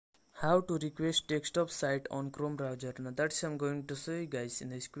How to request desktop site on Chrome browser. Now that's I'm going to show you guys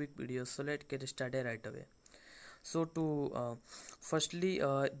in this quick video, so let's get started right away. So to firstly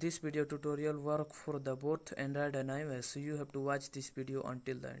this video tutorial work for the both Android and iOS, so you have to watch this video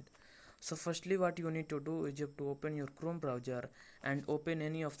until the end. So firstly what you need to do is you have to open your Chrome browser and open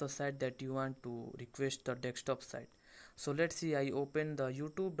any of the site that you want to request the desktop site. So let's see, I open the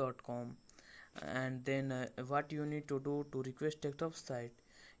youtube.com, and then what you need to do to request desktop site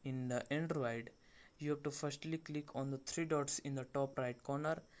in the Android, you have to firstly click on the three dots in the top right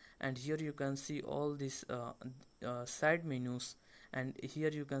corner, and here you can see all these side menus, and here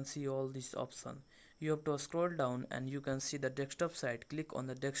you can see all these options. You have to scroll down and you can see the desktop site. Click on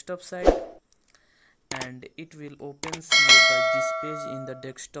the desktop site and it will open by this page in the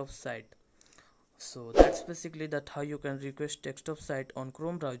desktop site. So that's basically that how you can request desktop site on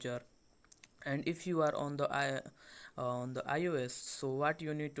Chrome browser. And if you are on the iOS, so what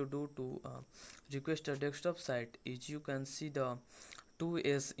you need to do to request a desktop site is you can see the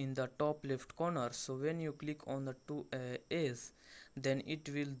 2A's in the top left corner. So when you click on the 2A's, then it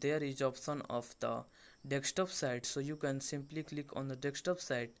will there is option of the desktop site. So you can simply click on the desktop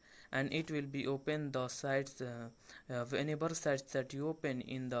site and it will be open the sites, whenever sites that you open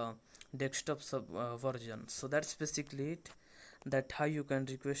in the desktop version. So that's basically it, that how you can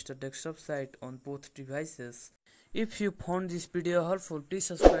request a desktop site on both devices. If you found this video helpful, please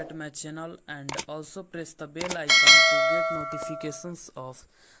subscribe to my channel and also press the bell icon to get notifications of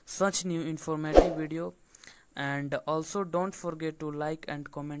such new informative video, and also don't forget to like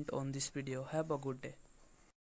and comment on this video. Have a good day.